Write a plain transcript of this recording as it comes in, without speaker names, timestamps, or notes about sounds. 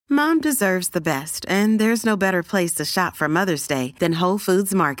Mom deserves the best, and there's no better place to shop for Mother's Day than Whole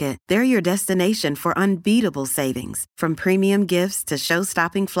Foods Market. They're your destination for unbeatable savings, from premium gifts to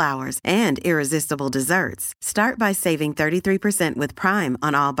show-stopping flowers and irresistible desserts. Start by saving 33% with Prime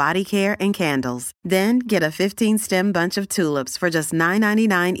on all body care and candles. Then get a 15-stem bunch of tulips for just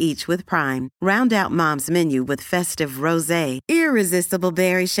 $9.99 each with Prime. Round out Mom's menu with festive rosé, irresistible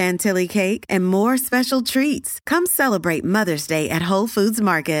berry chantilly cake, and more special treats. Come celebrate Mother's Day at Whole Foods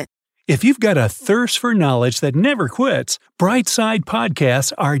Market. If you've got a thirst for knowledge that never quits, Brightside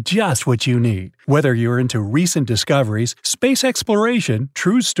Podcasts are just what you need. Whether you're into recent discoveries, space exploration,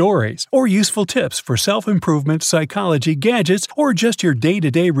 true stories, or useful tips for self-improvement, psychology, gadgets, or just your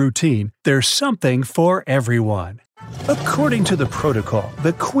day-to-day routine, there's something for everyone. According to the protocol,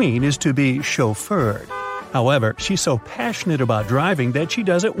 the Queen is to be chauffeured. However, she's so passionate about driving that she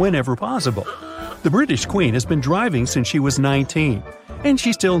does it whenever possible. The British Queen has been driving since she was 19, and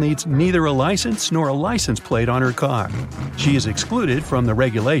she still needs neither a license nor a license plate on her car. She is excluded from the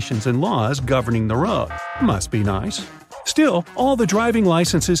regulations and laws governing the road. Must be nice. Still, all the driving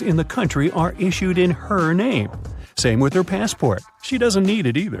licenses in the country are issued in her name. Same with her passport. She doesn't need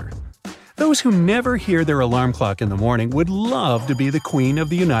it either. Those who never hear their alarm clock in the morning would love to be the Queen of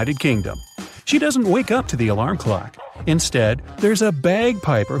the United Kingdom. She doesn't wake up to the alarm clock. Instead, there's a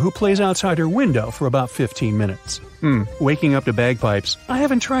bagpiper who plays outside her window for about 15 minutes. Waking up to bagpipes, I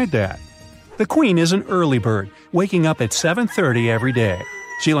haven't tried that. The Queen is an early bird, waking up at 7:30 every day.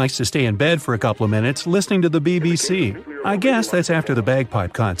 She likes to stay in bed for a couple of minutes listening to the BBC. I guess that's after the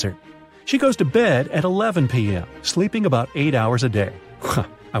bagpipe concert. She goes to bed at 11 p.m., sleeping about 8 hours a day.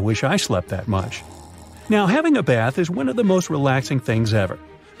 I wish I slept that much. Now, having a bath is one of the most relaxing things ever.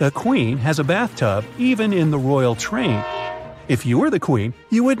 The Queen has a bathtub even in the royal train. If you were the Queen,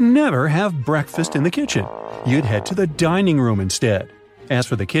 you would never have breakfast in the kitchen. You'd head to the dining room instead. As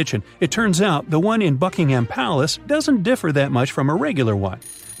for the kitchen, it turns out the one in Buckingham Palace doesn't differ that much from a regular one.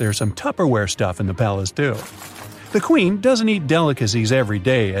 There's some Tupperware stuff in the palace too. The Queen doesn't eat delicacies every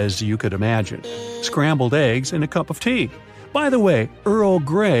day, as you could imagine. Scrambled eggs and a cup of tea. By the way, Earl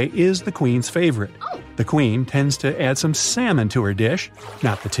Grey is the Queen's favorite. The Queen tends to add some salmon to her dish,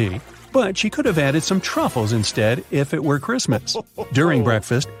 not the tea, but she could have added some truffles instead if it were Christmas. During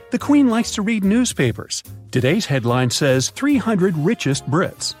breakfast, the Queen likes to read newspapers. Today's headline says 300 richest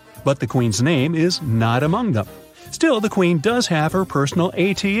Brits, but the Queen's name is not among them. Still, the Queen does have her personal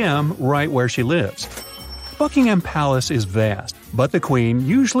ATM right where she lives. Buckingham Palace is vast, but the Queen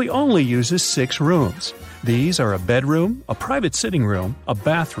usually only uses 6 rooms. These are a bedroom, a private sitting room, a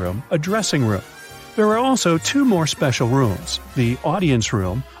bathroom, a dressing room. There are also 2 more special rooms, the audience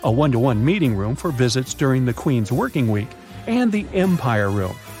room, a one-to-one meeting room for visits during the Queen's working week, and the Empire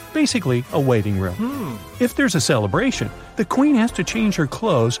room, basically a waiting room. If there's a celebration, the Queen has to change her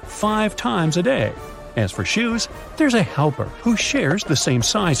clothes 5 times a day. As for shoes, there's a helper who shares the same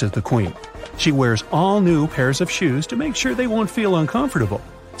size as the Queen. She wears all new pairs of shoes to make sure they won't feel uncomfortable.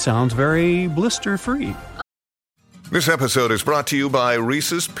 Sounds very blister-free. This episode is brought to you by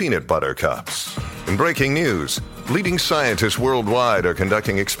Reese's Peanut Butter Cups. In breaking news, leading scientists worldwide are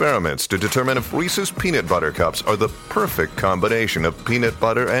conducting experiments to determine if Reese's Peanut Butter Cups are the perfect combination of peanut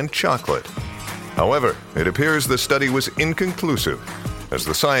butter and chocolate. However, it appears the study was inconclusive, as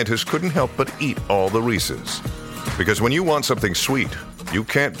the scientists couldn't help but eat all the Reese's. Because when you want something sweet, you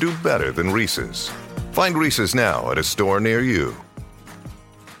can't do better than Reese's. Find Reese's now at a store near you.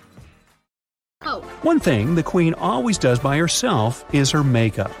 One thing the Queen always does by herself is her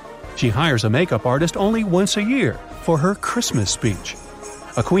makeup. She hires a makeup artist only once a year for her Christmas speech.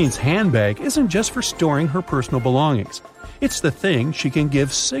 A Queen's handbag isn't just for storing her personal belongings. It's the thing she can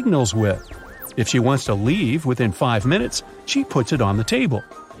give signals with. If she wants to leave within 5 minutes, she puts it on the table.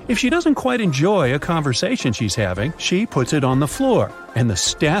 If she doesn't quite enjoy a conversation she's having, she puts it on the floor, and the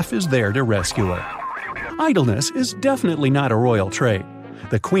staff is there to rescue her. Idleness is definitely not a royal trait.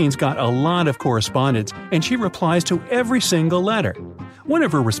 The Queen's got a lot of correspondence, and she replies to every single letter. One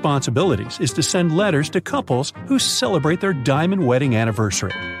of her responsibilities is to send letters to couples who celebrate their diamond wedding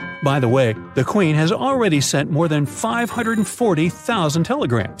anniversary. By the way, the Queen has already sent more than 540,000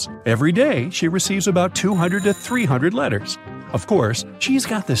 telegrams. Every day, she receives about 200 to 300 letters. Of course, she's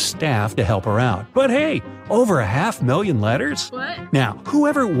got the staff to help her out. But hey, over 500,000 letters? What? Now,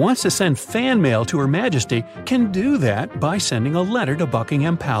 whoever wants to send fan mail to Her Majesty can do that by sending a letter to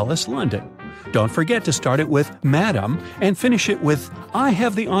Buckingham Palace, London. Don't forget to start it with Madam and finish it with I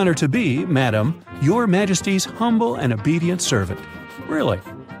have the honor to be, Madam, Your Majesty's humble and obedient servant. Really.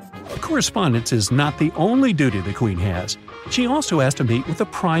 Correspondence is not the only duty the Queen has. She also has to meet with the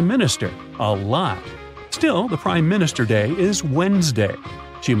Prime Minister. A lot. Still, the Prime Minister Day is Wednesday.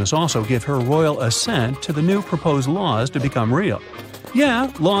 She must also give her royal assent to the new proposed laws to become real.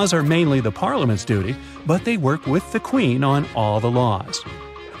 Yeah, laws are mainly the Parliament's duty, but they work with the Queen on all the laws.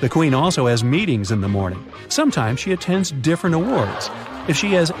 The Queen also has meetings in the morning. Sometimes she attends different awards. If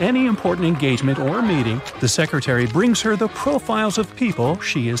she has any important engagement or meeting, the secretary brings her the profiles of people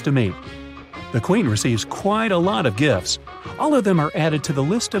she is to meet. The Queen receives quite a lot of gifts. All of them are added to the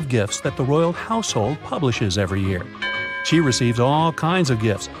list of gifts that the royal household publishes every year. She receives all kinds of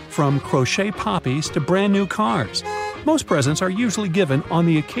gifts, from crochet poppies to brand new cars. Most presents are usually given on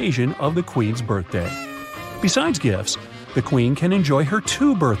the occasion of the Queen's birthday. Besides gifts, the Queen can enjoy her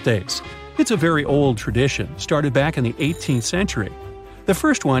 2 birthdays. It's a very old tradition, started back in the 18th century. The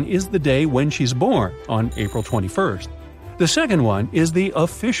first one is the day when she's born, on April 21st. The second one is the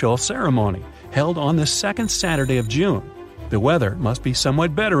official ceremony, held on the second Saturday of June. The weather must be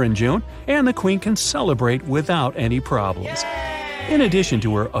somewhat better in June, and the Queen can celebrate without any problems. In addition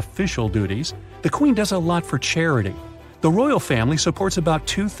to her official duties, the Queen does a lot for charity. The royal family supports about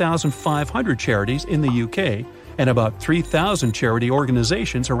 2,500 charities in the UK and about 3,000 charity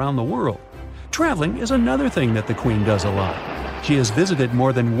organizations around the world. Traveling is another thing that the Queen does a lot. She has visited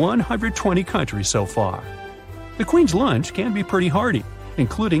more than 120 countries so far. The Queen's lunch can be pretty hearty,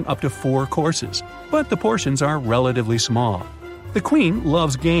 including up to 4 courses, but the portions are relatively small. The Queen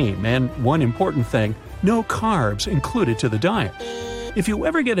loves game, and one important thing, no carbs included to the diet. If you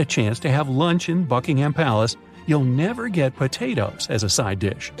ever get a chance to have lunch in Buckingham Palace, you'll never get potatoes as a side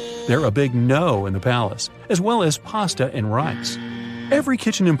dish. They're a big no in the palace, as well as pasta and rice. Every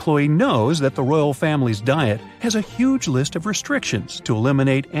kitchen employee knows that the royal family's diet has a huge list of restrictions to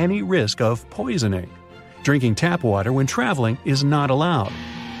eliminate any risk of poisoning. Drinking tap water when traveling is not allowed.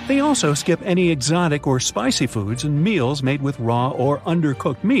 They also skip any exotic or spicy foods and meals made with raw or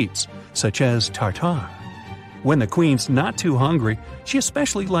undercooked meats, such as tartare. When the Queen's not too hungry, she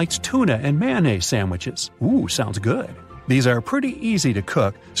especially likes tuna and mayonnaise sandwiches. Ooh, sounds good. These are pretty easy to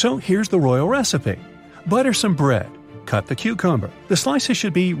cook, so here's the royal recipe. Butter some bread. Cut the cucumber. The slices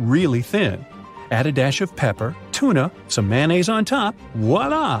should be really thin. Add a dash of pepper, tuna, some mayonnaise on top.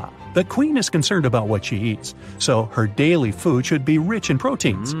 Voila! The Queen is concerned about what she eats, so her daily food should be rich in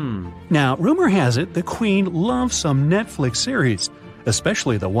proteins. Now, rumor has it the Queen loves some Netflix series,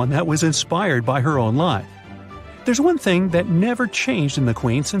 especially the one that was inspired by her own life. There's one thing that never changed in the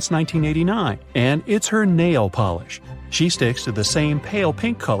Queen since 1989, and it's her nail polish. She sticks to the same pale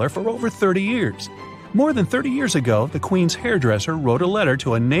pink color for over 30 years. More than 30 years ago, the Queen's hairdresser wrote a letter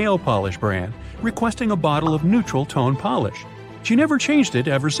to a nail polish brand requesting a bottle of neutral tone polish. She never changed it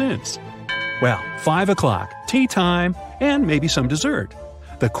ever since. Well, 5 o'clock, tea time, and maybe some dessert.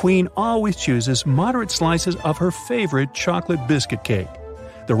 The Queen always chooses moderate slices of her favorite chocolate biscuit cake.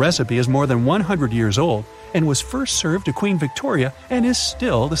 The recipe is more than 100 years old and was first served to Queen Victoria and is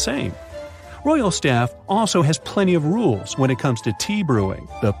still the same. Royal staff also has plenty of rules when it comes to tea brewing.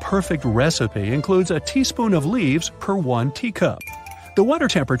 The perfect recipe includes a teaspoon of leaves per 1 teacup. The water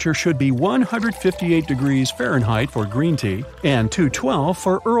temperature should be 158 degrees Fahrenheit for green tea and 212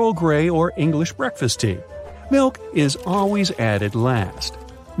 for Earl Grey or English breakfast tea. Milk is always added last.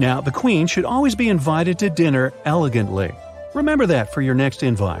 Now, the Queen should always be invited to dinner elegantly. Remember that for your next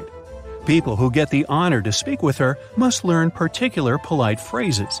invite. People who get the honor to speak with her must learn particular polite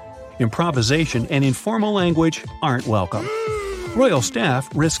phrases. Improvisation and informal language aren't welcome. Royal staff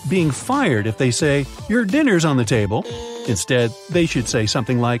risk being fired if they say, "Your dinner's on the table." Instead, they should say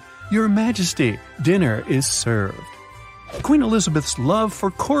something like, "Your Majesty, dinner is served." Queen Elizabeth's love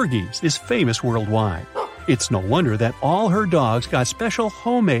for corgis is famous worldwide. It's no wonder that all her dogs got special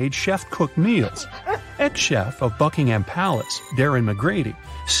homemade chef-cooked meals. Ex-chef of Buckingham Palace, Darren McGrady,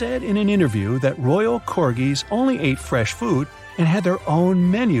 said in an interview that royal corgis only ate fresh food and had their own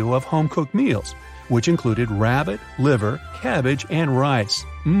menu of home-cooked meals, which included rabbit, liver, cabbage, and rice.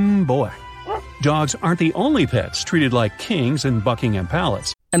 Boy. Dogs aren't the only pets treated like kings in Buckingham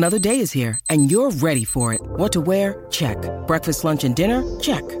Palace. Another day is here, and you're ready for it. What to wear? Check. Breakfast, lunch, and dinner?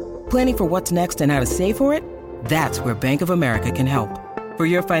 Check. Planning for what's next and how to save for it? That's where Bank of America can help. For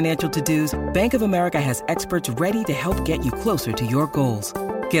your financial to-dos, Bank of America has experts ready to help get you closer to your goals.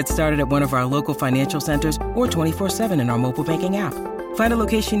 Get started at one of our local financial centers or 24/7 in our mobile banking app. Find a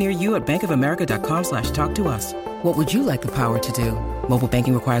location near you at bankofamerica.com/talktous. What would you like the power to do? Mobile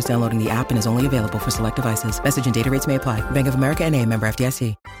banking requires downloading the app and is only available for select devices. Message and data rates may apply. Bank of America NA, member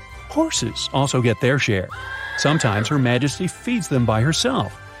FDIC. Horses also get their share. Sometimes Her Majesty feeds them by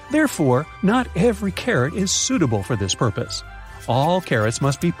herself. Therefore, not every carrot is suitable for this purpose. All carrots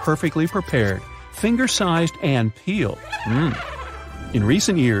must be perfectly prepared, finger-sized, and peeled. In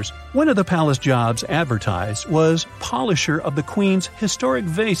recent years, one of the palace jobs advertised was polisher of the Queen's historic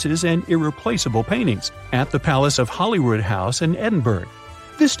vases and irreplaceable paintings at the Palace of Holyrood House in Edinburgh.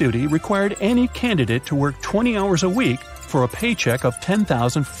 This duty required any candidate to work 20 hours a week for a paycheck of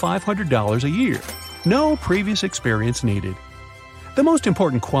 $10,500 a year. No previous experience needed. The most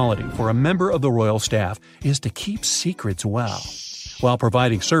important quality for a member of the royal staff is to keep secrets well. While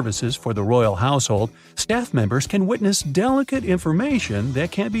providing services for the royal household, staff members can witness delicate information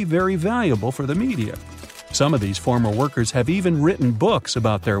that can be very valuable for the media. Some of these former workers have even written books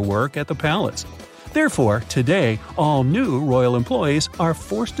about their work at the palace. Therefore, today, all new royal employees are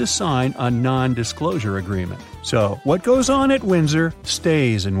forced to sign a non-disclosure agreement. So, what goes on at Windsor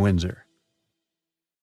stays in Windsor.